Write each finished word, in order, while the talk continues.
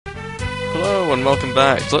Hello and welcome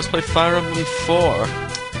back to Let's Play Fire Emblem 4.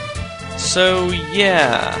 So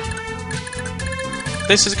yeah,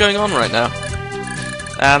 this is going on right now,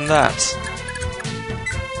 and that.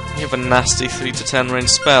 You have a nasty 3 to 10 range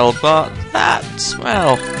spell, but that's,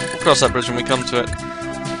 well, we'll cross that bridge when we come to it.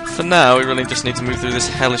 For now, we really just need to move through this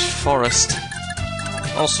hellish forest.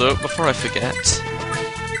 Also, before I forget,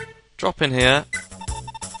 drop in here,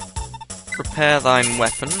 repair thine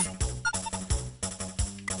weapon,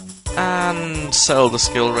 and sell the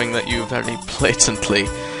skill ring that you very blatantly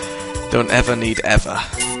don't ever need ever.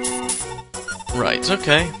 Right,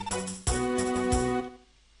 okay.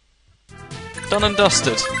 Done and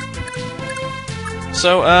dusted.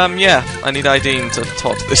 So, yeah, I need Ideen to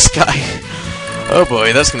talk to this guy. Oh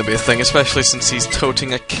boy, that's gonna be a thing, especially since he's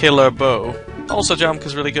toting a killer bow. Also,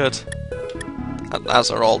 Jamka's really good. As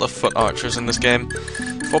are all the foot archers in this game.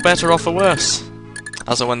 For better or for worse.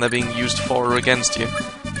 As are when they're being used for or against you.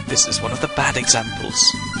 This is one of the bad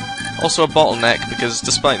examples. Also a bottleneck, because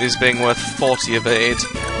despite these being worth 40 evade,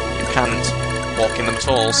 you can't walk in them at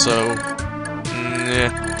all, so...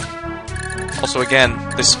 yeah. Also again,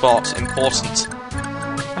 this spot, important.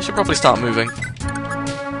 I should probably start moving.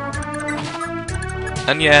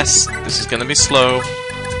 And yes, this is going to be slow.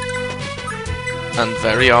 And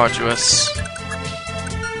very arduous.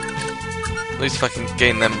 At least if I can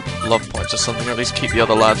gain them love points or something, or at least keep the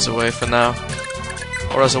other lads away for now.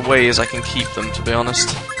 Or as a way as I can keep them, to be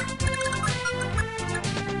honest.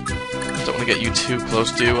 Don't want to get you too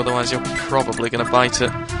close, do you? Otherwise you're probably going to bite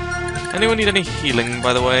it. Anyone need any healing,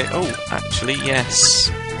 by the way? Oh, actually,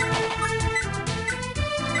 yes.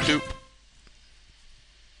 Doop.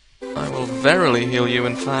 I will verily heal you,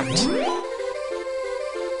 in fact.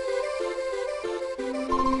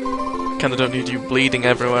 Kinda don't need you bleeding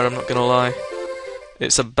everywhere, I'm not gonna lie.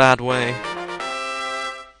 It's a bad way.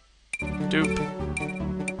 Doop.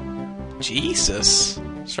 Jesus!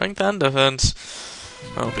 Strength and defense.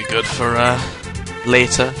 That'll be good for,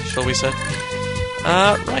 later, shall we say.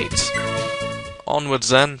 Right. Onwards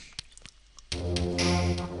then.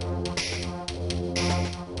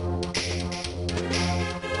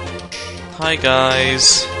 Hi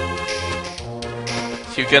guys.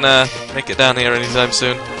 If you're gonna make it down here anytime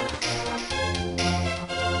soon.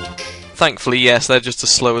 Thankfully, yes, they're just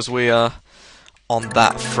as slow as we are on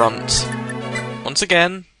that front. Once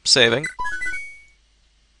again, saving.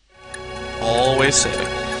 Always saving.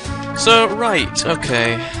 So, right,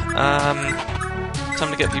 okay.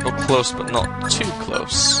 Time to get people close, but not too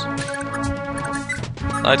close.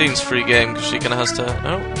 Ideen's free game, because she kinda has to...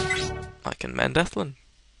 Oh, I can mend Ethlin.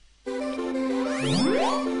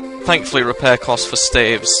 Thankfully, repair costs for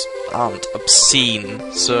staves aren't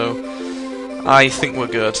obscene, so I think we're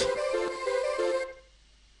good.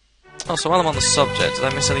 Oh, so while I'm on the subject, did I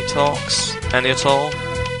miss any talks? Any at all?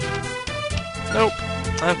 Nope.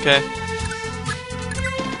 Okay.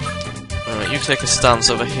 Alright, you take a stance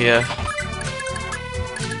over here.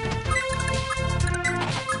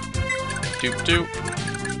 Doop doop.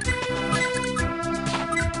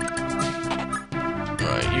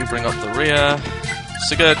 Right, you bring up the rear.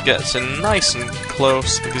 Sigurd gets in nice and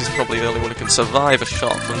close, because he's probably the only one who can survive a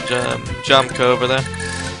shot from Jamka over there.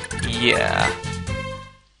 Yeah.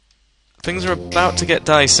 Things are about to get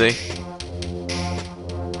dicey.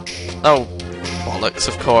 Oh, bollocks,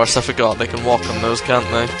 of course, I forgot they can walk on those, can't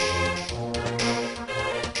they?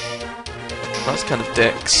 That's kind of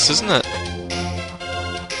dicks, isn't it?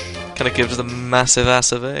 Kind of gives them massive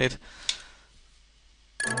ass evade.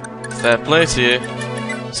 Fair play to you.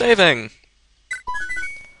 Saving!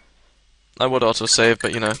 I would auto-save,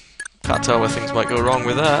 but you know, can't tell where things might go wrong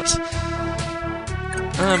with that.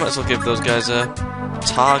 I might as well give those guys a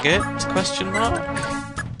target, question mark?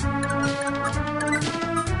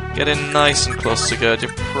 Get in nice and close to Sigurd,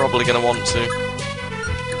 you're probably going to want to.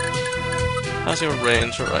 How's your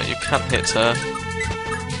range? Alright, you can't hit her.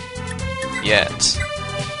 Yet.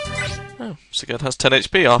 Oh, Sigurd has 10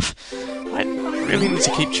 HP off. I really need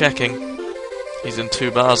to keep checking. He's in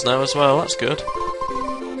 2 bars now as well, that's good.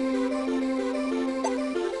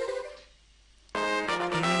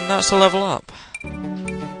 That's a level up.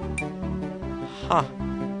 Huh.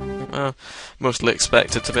 Well, mostly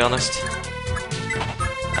expected, to be honest.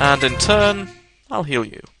 And in turn, I'll heal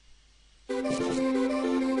you.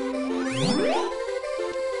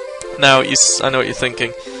 Now, I know what you're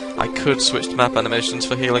thinking. I could switch to map animations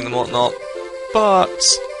for healing and whatnot,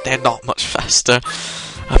 but they're not much faster.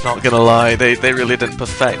 I'm not gonna lie, they really didn't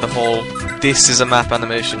perfect the whole, this is a map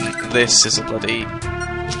animation, this is a bloody,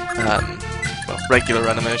 well, regular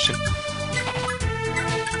animation.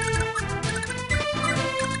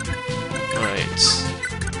 Right.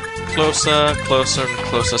 Closer, closer, and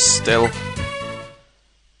closer still.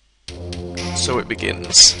 So it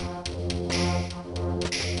begins.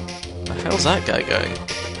 Where the hell's that guy going?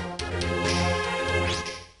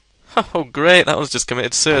 Oh great, that was just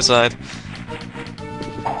committed suicide.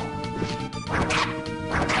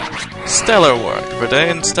 Stellar work,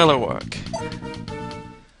 Verdane, stellar work.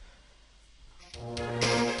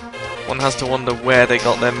 One has to wonder where they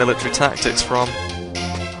got their military tactics from.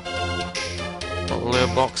 Probably a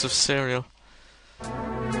box of cereal.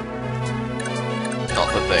 Not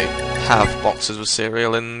that they have boxes of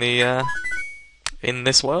cereal in the in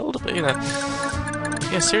this world, but you know.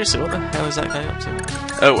 Yeah, seriously, what the hell is that guy up to?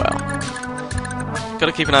 Oh well.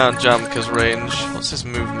 Gotta keep an eye on Jamka's range. What's his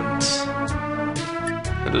movement?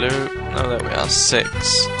 Hello? Oh, there we are.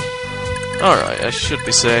 6. Alright, I should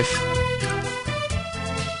be safe.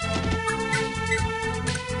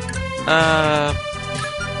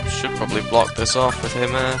 Should probably block this off with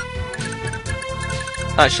him.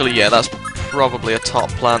 Actually, yeah, that's probably a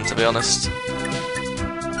top plan, to be honest.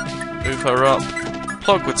 Move her up.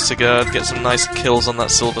 Plug with Sigurd, get some nice kills on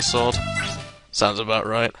that silver sword. Sounds about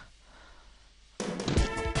right.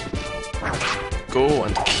 Go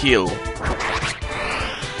and kill.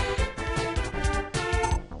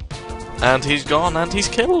 And he's gone, and he's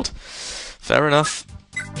killed. Fair enough.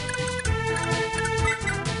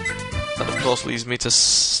 That of course leaves me to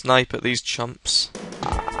snipe at these chumps.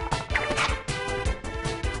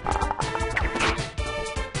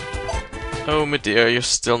 Oh my dear, you're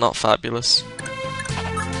still not fabulous.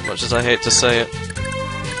 Much as I hate to say it.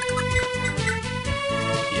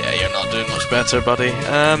 Yeah, you're not doing much better, buddy.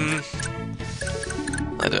 I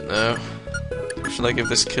don't know. Who should I give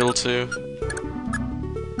this kill to?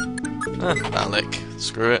 Alec.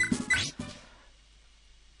 Screw it.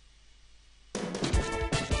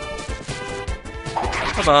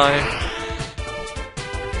 Bye-bye.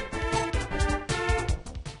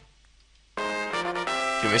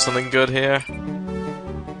 Give me something good here.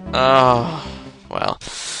 Oh, well.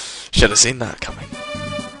 Should have seen that coming.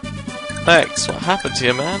 Lex, what happened to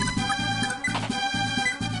you, man?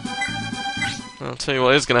 I'll tell you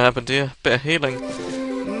what is going to happen to you. Bit of healing.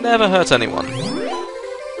 Never hurt anyone.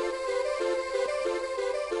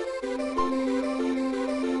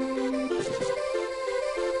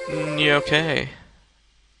 You okay?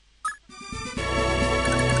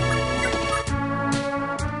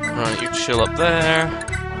 Alright, you chill up there.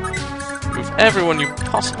 Move everyone you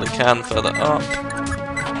possibly can further up.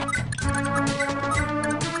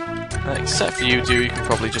 Except for you two, you can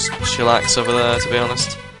probably just chillax over there, to be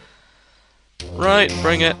honest. Right,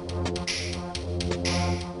 bring it.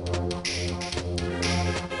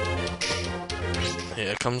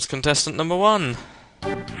 Here comes contestant number 1.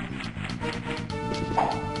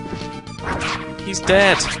 He's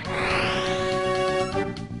dead.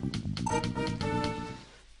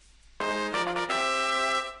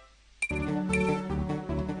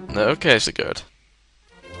 Okay, so good.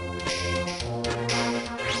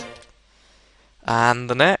 And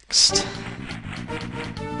the next.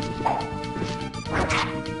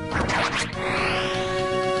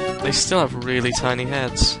 They still have really tiny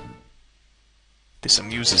heads. This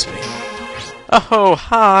amuses me. Oh,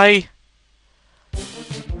 hi!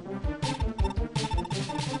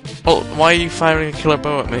 Well, why are you firing a killer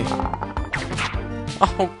bow at me?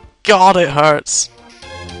 Oh god, it hurts!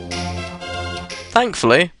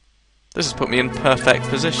 Thankfully, this has put me in perfect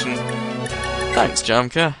position. Thanks,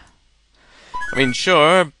 Jamka. I mean,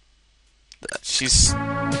 sure, she's...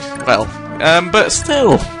 well, but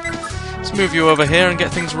still! Let's move you over here and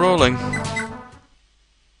get things rolling.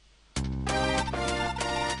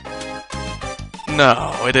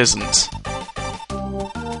 No, it isn't.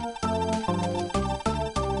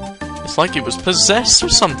 It's like it was possessed or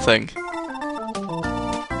something.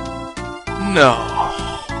 No.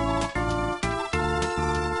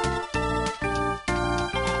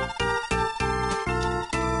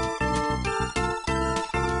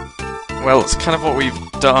 Well, it's kind of what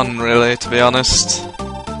we've done, really, to be honest.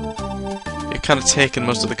 You've kind of taken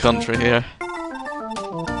most of the country here.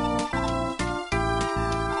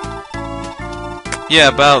 Yeah,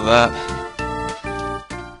 about that.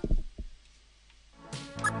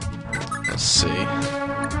 Let's see.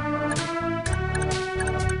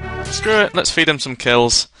 Screw it, let's feed him some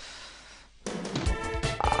kills.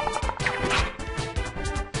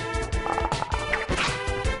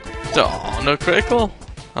 Oh, no critical?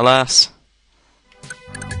 Alas.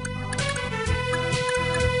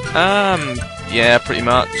 Yeah, pretty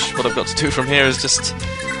much. What I've got to do from here is just...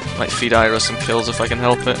 might feed Ira some kills if I can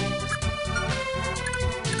help it.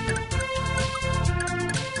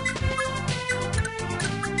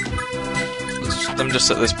 I'm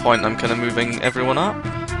just at this point, I'm kind of moving everyone up.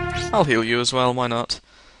 I'll heal you as well, why not?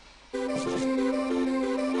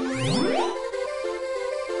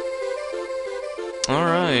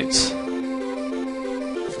 Alright. So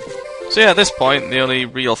yeah, at this point, the only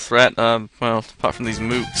real threat, well, apart from these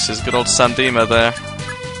mooks, is good old Sandima there.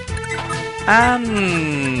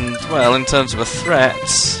 And, well, in terms of a threat,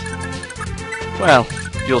 well,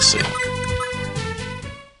 you'll see.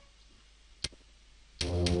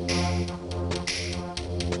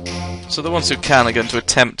 So the ones who can are going to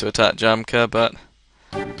attempt to attack Jamka, but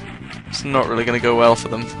it's not really going to go well for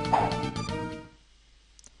them.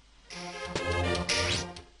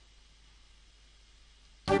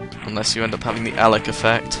 Unless you end up having the Alec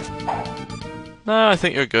effect. No, I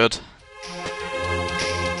think you're good.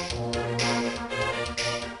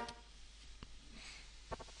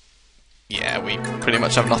 Yeah, we pretty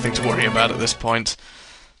much have nothing to worry about at this point.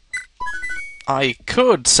 I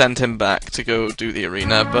could send him back to go do the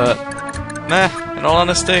arena, but nah, in all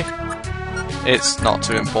honesty, it's not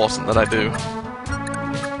too important that I do.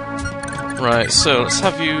 Right, so let's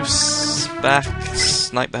have you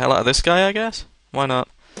snipe the hell out of this guy, I guess? Why not?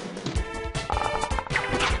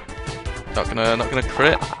 Not gonna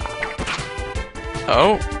crit.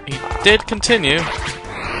 Oh, he did continue.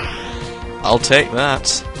 I'll take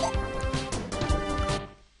that.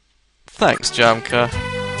 Thanks, Jamka.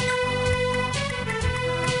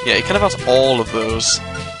 Yeah, he kind of has all of those.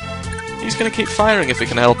 He's gonna keep firing if he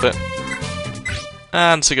can help it.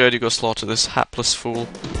 And Sigurd, you go slaughter this hapless fool.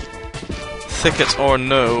 Thicket or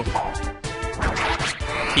no,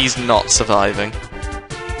 he's not surviving.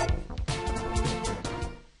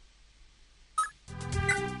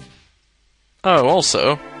 Oh,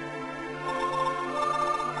 also...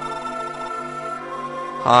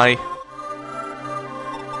 Hi.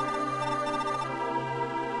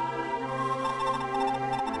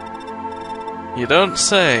 You don't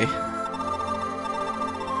say.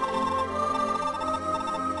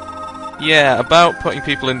 Yeah, about putting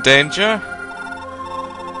people in danger.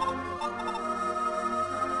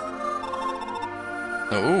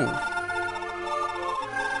 Oh.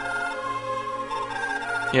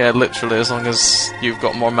 Yeah, literally, as long as you've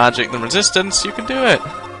got more magic than resistance, you can do it.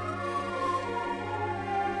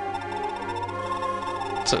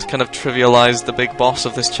 So it's kind of trivialized the big boss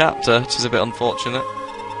of this chapter, which is a bit unfortunate.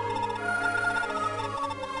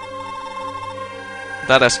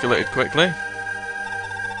 That escalated quickly.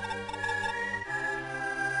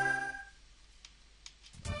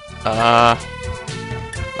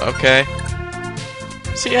 Okay.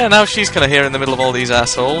 So yeah, now she's kind of here in the middle of all these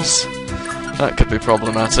assholes. That could be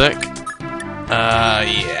problematic.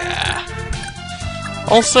 Yeah.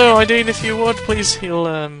 Also, Ideen, if you would, please heal,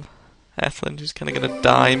 Ethlin, who's kind of gonna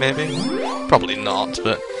die, maybe? Probably not,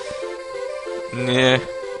 but... yeah.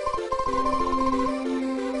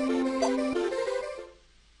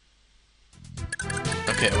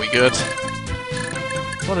 Okay, are we good?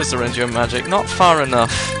 What is the range of your magic? Not far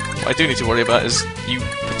enough. What I do need to worry about is you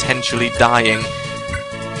potentially dying.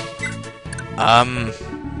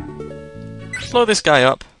 Blow this guy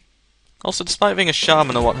up. Also, despite being a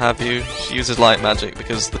shaman or what have you, she uses light magic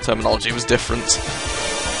because the terminology was different.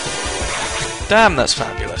 Damn, that's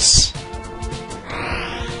fabulous.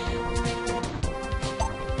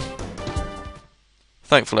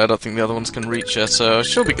 Thankfully, I don't think the other ones can reach her, so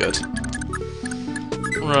she'll be good.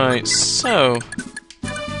 Right, so...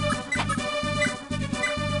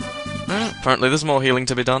 apparently there's more healing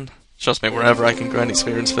to be done. Trust me, wherever I can grind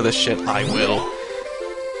experience for this shit, I will.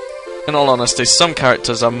 In all honesty, some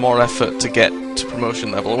characters are more effort to get to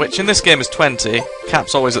promotion level, which in this game is 20,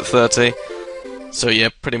 cap's always at 30, so you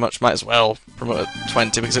pretty much might as well promote at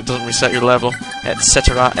 20 because it doesn't reset your level,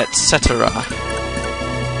 etc, etc.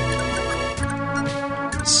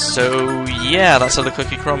 So yeah, that's how the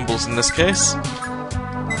cookie crumbles in this case.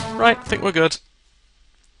 Right, I think we're good.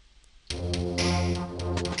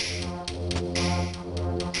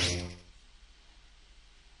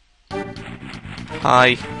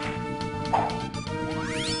 Hi.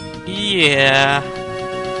 Yeah.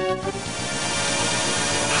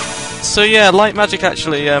 So yeah, light magic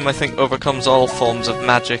actually, I think overcomes all forms of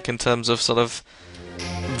magic in terms of sort of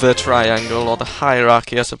the triangle or the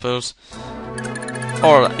hierarchy, I suppose.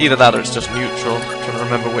 Or either that or it's just neutral. I'm trying to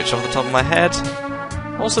remember which off the top of my head.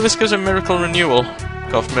 Also, this gives a miracle renewal.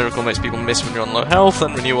 Because miracle makes people miss when you're on low health,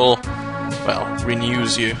 and renewal, well,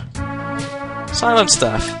 renews you. Silent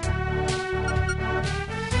staff.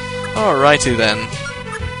 Alrighty then.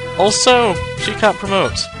 Also, she can't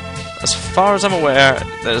promote. As far as I'm aware,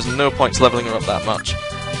 there's no points leveling her up that much.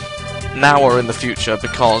 Now or in the future,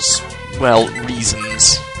 because, well,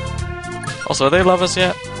 reasons. Also, are they lovers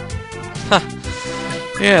yet? Huh.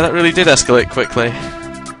 Yeah, that really did escalate quickly.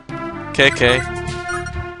 KK.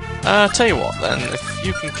 Tell you what then, if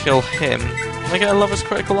you can kill him, can I get a lover's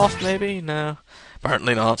critical off maybe? No.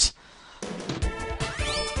 Apparently not.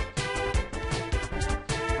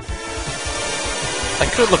 I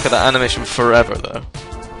could look at that animation forever though.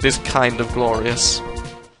 It is kind of glorious.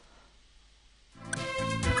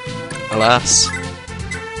 Alas.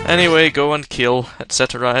 Anyway, go and kill,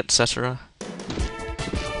 etc, etc.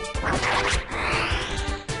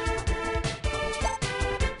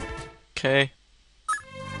 Okay.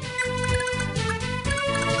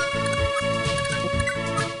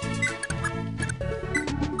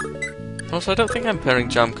 Also, I don't think I'm pairing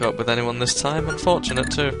Jamco up with anyone this time.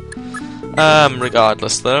 Unfortunate too.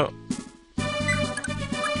 Regardless though.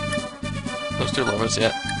 Those two lovers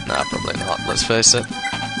yet? Nah, probably not, let's face it.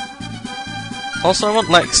 Also, I want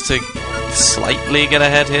Lex to slightly get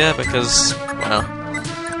ahead here because, well...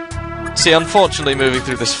 See, unfortunately moving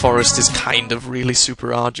through this forest is kind of really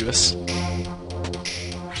super arduous.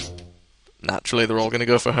 Naturally they're all gonna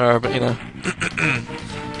go for her, but you know...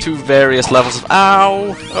 Two various levels of...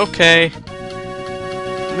 Ow! Okay.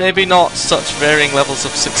 Maybe not such varying levels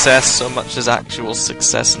of success so much as actual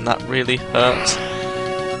success, and that really hurt.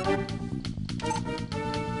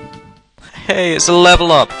 Hey, it's a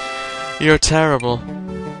level up! You're terrible.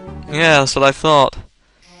 Yeah, that's what I thought.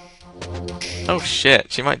 Oh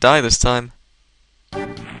shit, she might die this time.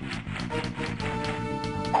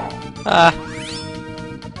 Ah.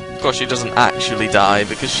 Of course she doesn't actually die,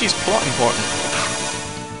 because she's plot important.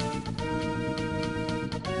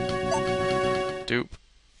 Dupe.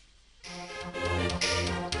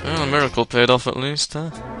 Well, a miracle paid off at least,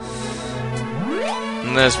 huh?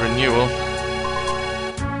 And there's renewal.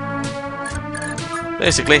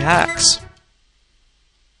 Basically hacks.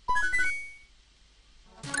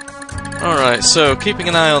 Alright, so keeping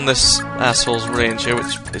an eye on this asshole's range here,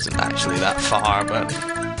 which isn't actually that far, but...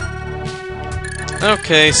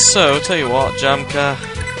 Okay, so, tell you what, Jamka,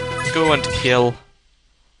 go and kill.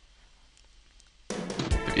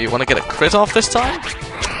 You want to get a crit off this time?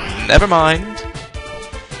 Never mind.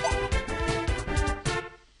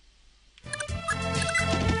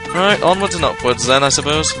 Right, onwards and upwards then, I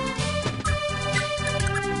suppose.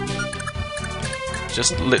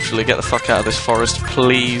 Just literally get the fuck out of this forest,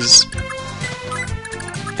 please.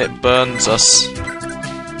 It burns us.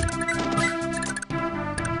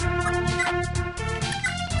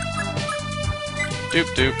 Doop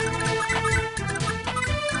doop.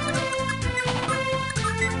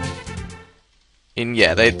 And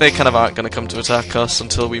yeah, they kind of aren't going to come to attack us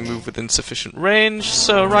until we move within sufficient range,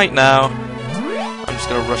 so right now, I'm just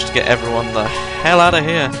going to rush to get everyone the hell out of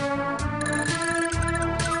here.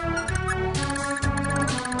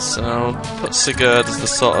 So I'll put Sigurd as the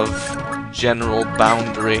sort of general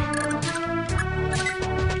boundary.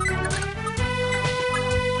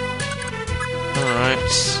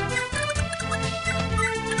 Alright.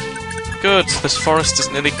 Good, this forest is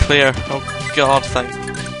nearly clear. Oh god, thank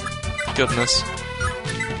goodness.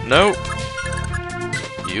 Nope.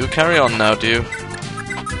 You carry on now, do.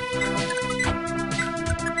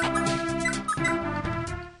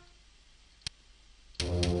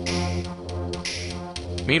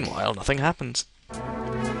 Meanwhile, nothing happens.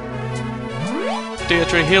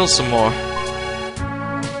 Deirdre heals some more.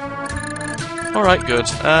 Alright, good.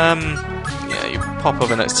 Yeah, you pop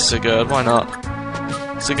over next to Sigurd, why not?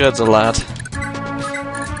 Sigurd's a lad.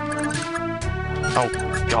 Oh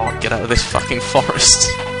god, get out of this fucking forest.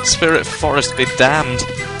 Spirit forest be damned.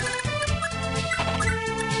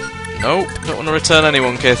 Nope, don't want to return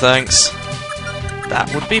anyone, okay, thanks.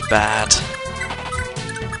 That would be bad.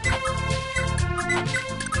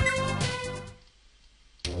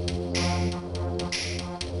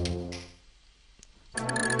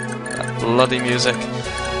 That bloody music.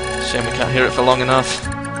 Shame we can't hear it for long enough.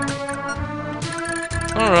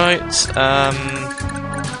 Alright,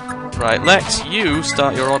 right, Lex, you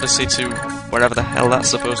start your odyssey to wherever the hell that's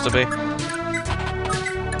supposed to be.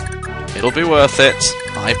 It'll be worth it,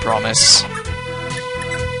 I promise.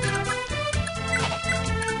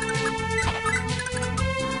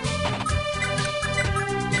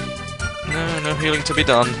 No healing to be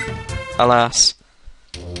done, alas.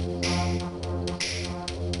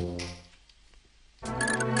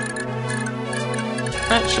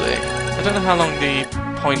 Actually, I don't know how long the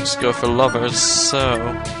points go for lovers, so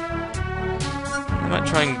I might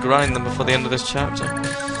try and grind them before the end of this chapter.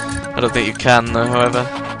 I don't think you can, though, however.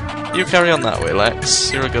 You carry on that way,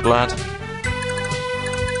 Lex. You're a good lad.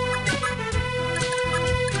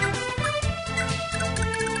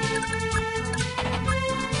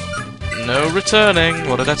 No returning,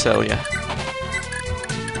 what did I tell you?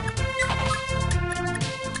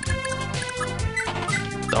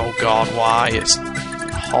 god, why? It's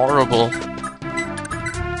horrible.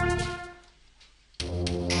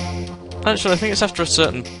 Actually, I think it's after a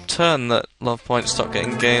certain turn that love points start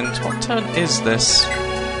getting gained. What turn is this?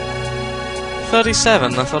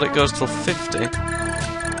 37? I thought it goes till 50.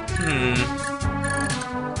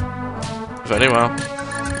 Very well.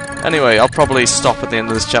 Anyway, I'll probably stop at the end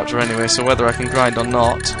of this chapter anyway, so whether I can grind or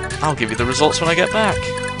not, I'll give you the results when I get back.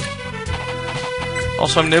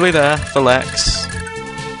 Also, I'm nearly there for Lex.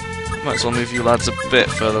 Might as well move you lads a bit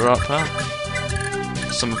further up, huh?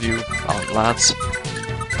 Some of you aren't lads.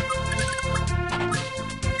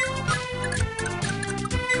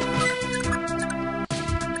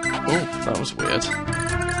 Oh, that was weird.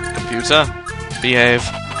 Computer, behave.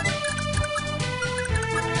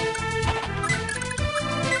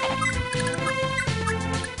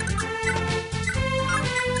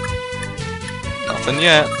 Nothing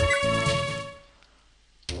yet.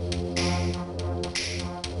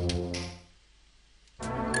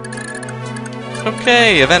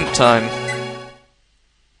 Okay, event time.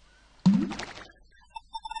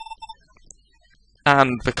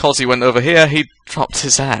 And because he went over here, he dropped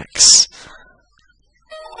his axe.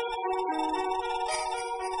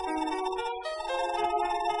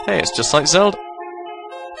 Hey, it's just like Zelda.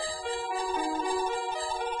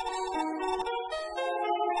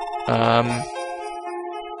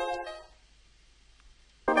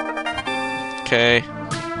 Okay.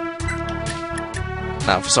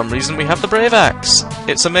 Now, for some reason, we have the Brave Axe.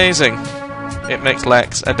 It's amazing. It makes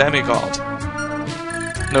Lex a demigod.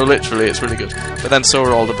 No, literally, it's really good. But then so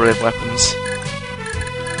are all the brave weapons.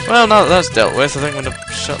 Well, now that that's dealt with, I think I'm going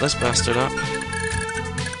to shut this bastard up.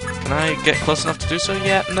 Can I get close enough to do so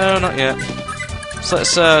yet? No, not yet. So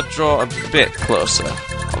let's draw a bit closer.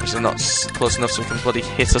 Obviously not close enough so he can bloody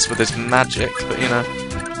hit us with his magic, but you know.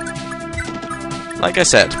 Like I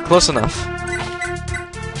said, close enough.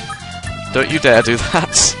 Don't you dare do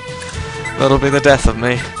that. That'll be the death of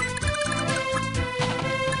me.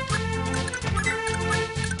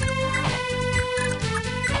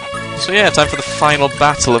 So yeah, time for the final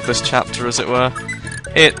battle of this chapter, as it were.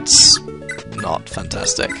 It's not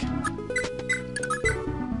fantastic.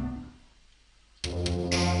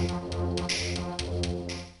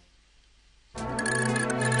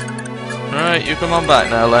 Alright, you come on back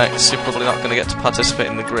now, Lex. You're probably not going to get to participate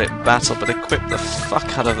in the great battle, but equip the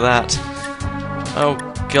fuck out of that. Oh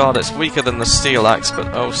god, it's weaker than the steel axe,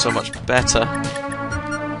 but oh so much better.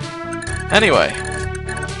 Anyway.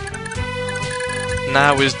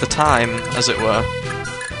 Now is the time, as it were.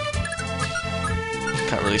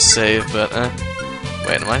 Can't really save, but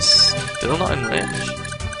wait, am I still not in range?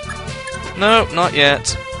 No, not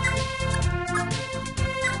yet.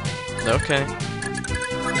 Okay.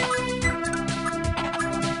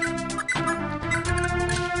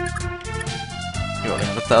 You only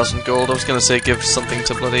have 1,000 gold. I was gonna say give something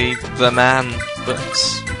to bloody the man, but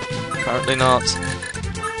apparently not.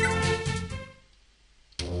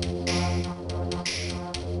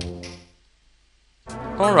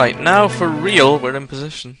 Alright, now for real, we're in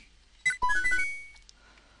position.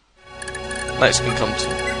 Lex can come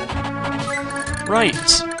too.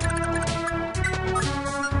 Right.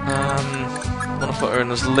 I want to put her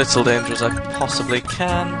in as little danger as I possibly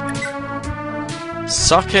can.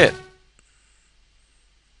 Suck it!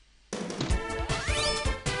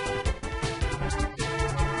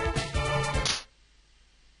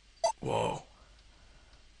 Whoa.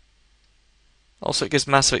 Also, it gives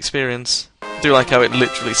massive experience. I do like how it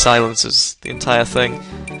literally silences the entire thing.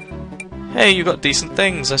 Hey, you got decent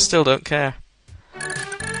things, I still don't care.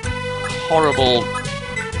 Horrible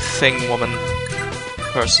thing woman.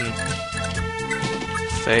 Person.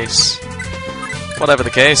 Face. Whatever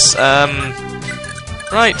the case.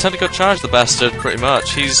 Right, time to go charge the bastard, pretty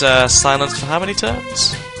much. He's silenced for how many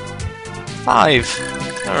turns?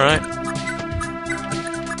 5. Alright.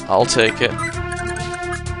 I'll take it.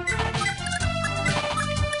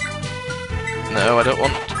 No, I don't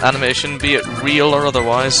want animation, be it real or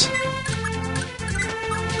otherwise.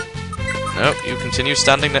 Nope, you continue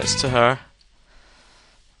standing next to her.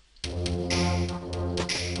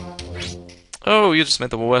 Oh, you just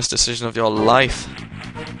made the worst decision of your life.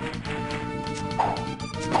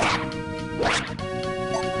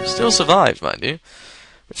 Still survived, mind you.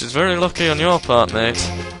 Which is very lucky on your part, mate.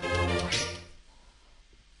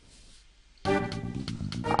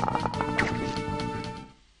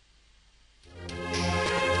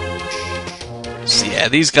 So yeah,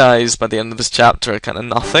 these guys, by the end of this chapter, are kind of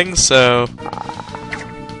nothing, so...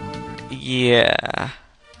 yeah...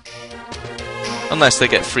 unless they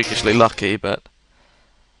get freakishly lucky, but...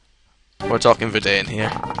 we're talking Verdane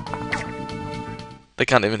here. They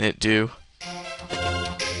can't even hit Dew.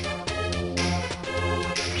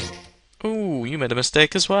 you made a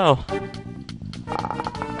mistake as well.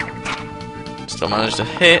 Still managed to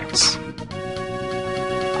hit.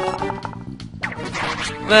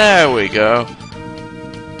 There we go.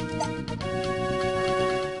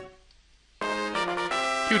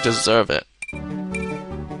 You deserve it.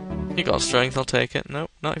 You got strength, I'll take it. Nope,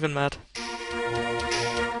 not even mad.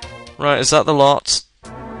 Right, is that the lot?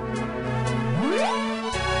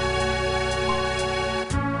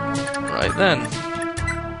 Right then.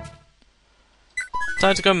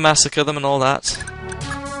 Time to go massacre them and all that.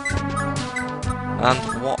 And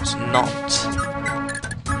what not?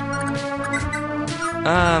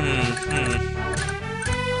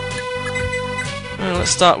 Well, let's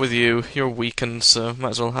start with you. You're weakened, so might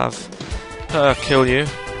as well have her kill you.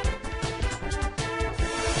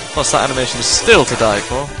 Plus that animation is still to die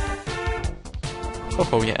for.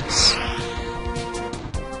 Oh yes.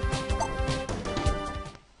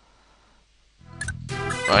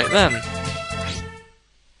 Right then.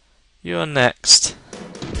 You're next.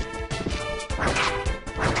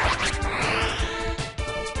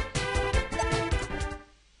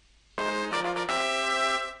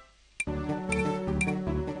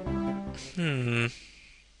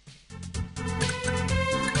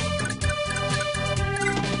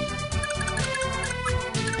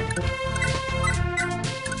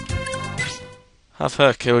 Have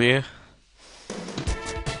her kill you.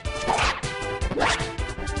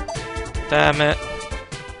 Damn it.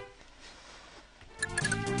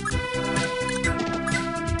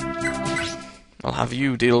 I'll have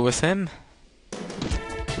you deal with him.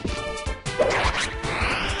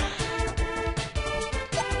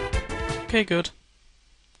 Okay, good.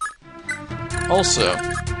 Also,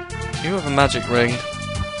 you have a magic ring.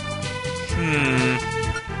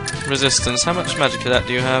 Resistance. How much magic of that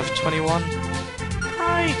do you have? 21?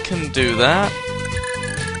 I can do that.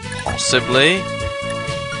 Possibly.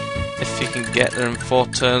 If he can get there in 4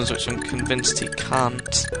 turns, which I'm convinced he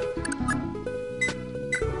can't.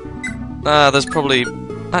 There's probably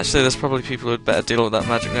people who'd better deal with that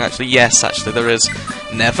magic ring. Actually, yes, actually there is.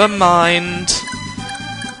 Never mind.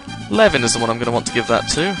 Levin is the one I'm going to want to give that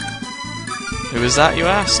to. Who is that, you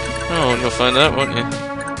ask? Oh, you'll find out, won't you?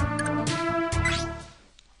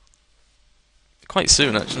 Quite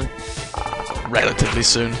soon, actually. Relatively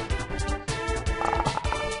soon.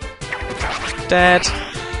 Dead.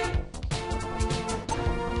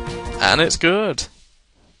 And it's good.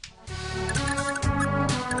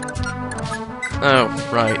 Oh,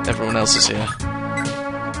 right, everyone else is here.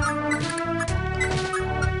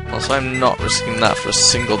 Also, I'm not risking that for a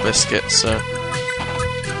single biscuit, so...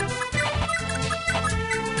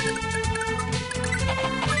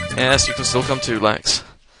 Yes, you can still come too, Lex.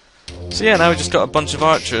 So yeah, now we just got a bunch of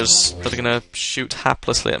archers that are gonna shoot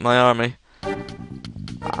haplessly at my army.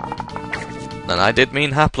 And I did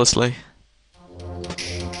mean haplessly.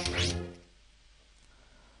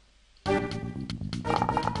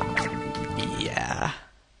 Yeah.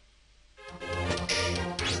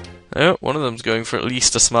 Oh, one of them's going for at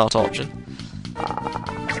least a smart option.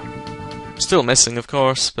 Still missing, of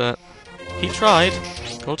course, but he tried.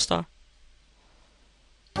 Gold star.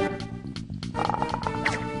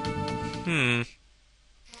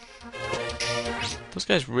 Those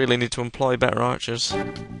guys really need to employ better archers.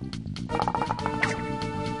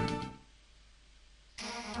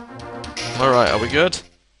 Alright, are we good?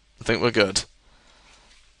 I think we're good.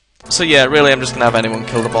 So yeah, really I'm just gonna have anyone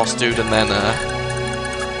kill the boss dude and then,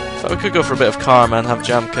 we could go for a bit of karma and have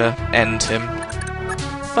Jamka end him.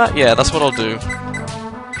 But yeah, that's what I'll do.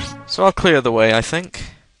 So I'll clear the way, I think.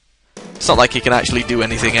 It's not like he can actually do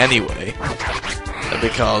anything anyway.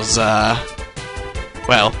 Because,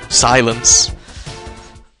 well, silence.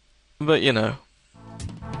 But, you know.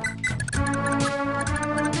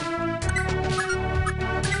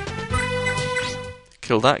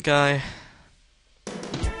 Kill that guy.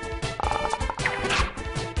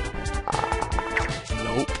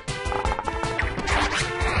 Nope.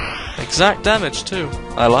 Exact damage, too.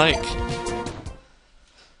 I like.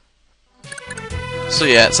 So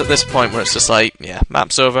yeah, it's at this point where it's just like, yeah,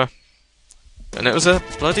 map's over. And it was a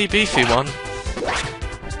bloody beefy one.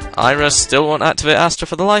 Ira still won't activate Astra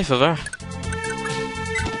for the life of her.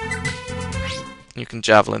 You can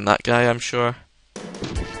javelin that guy, I'm sure.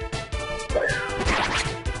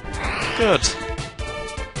 Good.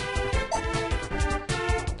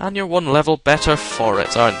 And you're 1 level better for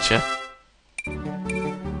it, aren't you?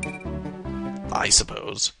 I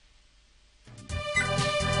suppose.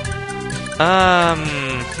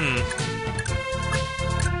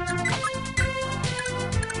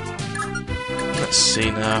 Let's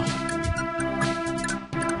see now.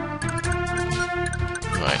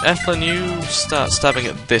 Right, Ethlin, you start stabbing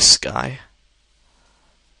at this guy.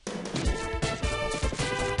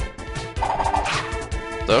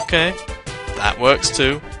 Okay. That works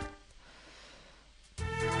too.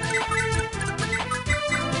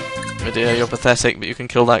 Medea, you're pathetic, but you can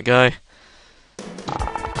kill that guy.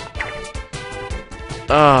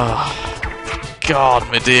 Oh,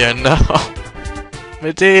 God, Medea, no.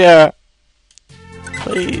 Medea!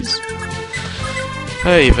 Please.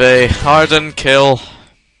 Hey, vey. Harden, kill.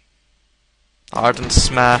 Harden,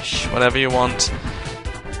 smash. Whatever you want.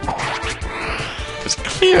 Because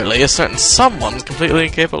clearly a certain someone's completely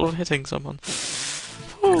incapable of hitting someone.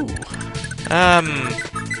 Ooh.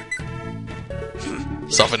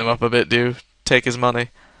 Soften him up a bit, dude. Take his money.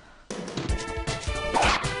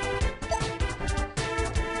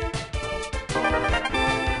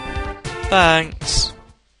 Thanks.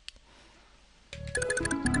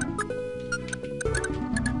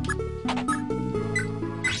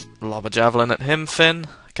 Lob a javelin at him, Finn.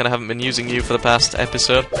 I kinda haven't been using you for the past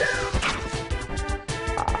episode.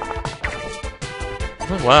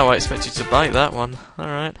 Oh wow, I expect you to bite that one.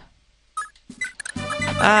 Alright.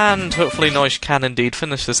 And hopefully Noish can indeed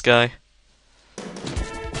finish this guy.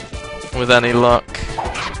 With any luck.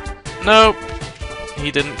 Nope.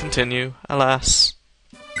 He didn't continue, alas.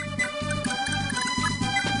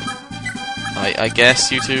 I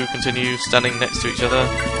guess you two continue standing next to each other.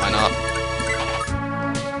 Why not?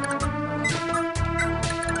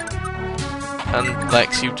 And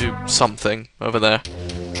Lex, you do something over there.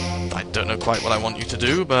 I don't know quite what I want you to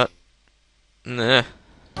do, but... nah.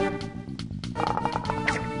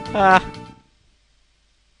 Ah.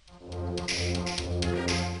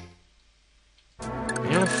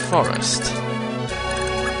 You're in a forest.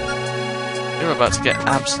 You're about to get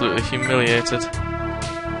absolutely humiliated.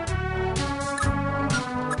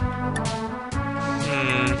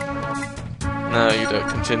 No, you don't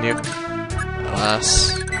continue.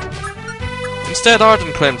 Alas. Instead,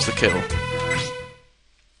 Arden claims the kill.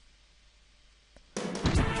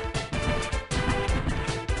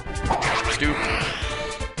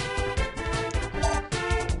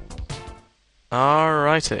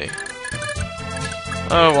 Alrighty.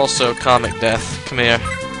 Oh, also, karmic death. Come here.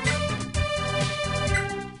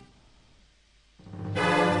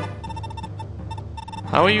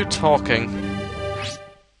 How are you talking?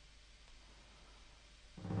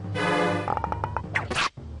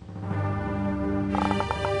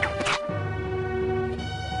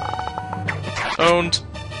 Owned.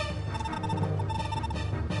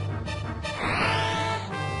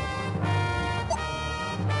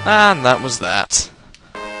 And that was that.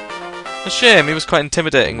 A shame, he was quite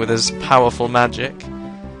intimidating with his powerful magic,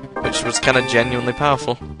 which was kind of genuinely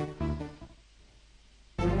powerful.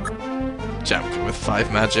 Jamka with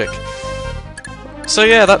 5 magic. So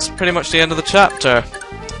yeah, that's pretty much the end of the chapter.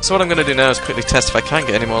 So what I'm going to do now is quickly test if I can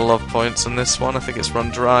get any more love points on this one. I think it's run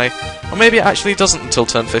dry. Or maybe it actually doesn't until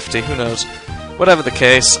turn 50, who knows. Whatever the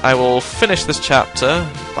case, I will finish this chapter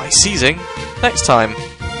by seizing next time.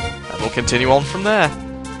 And we'll continue on from there.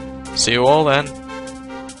 See you all then.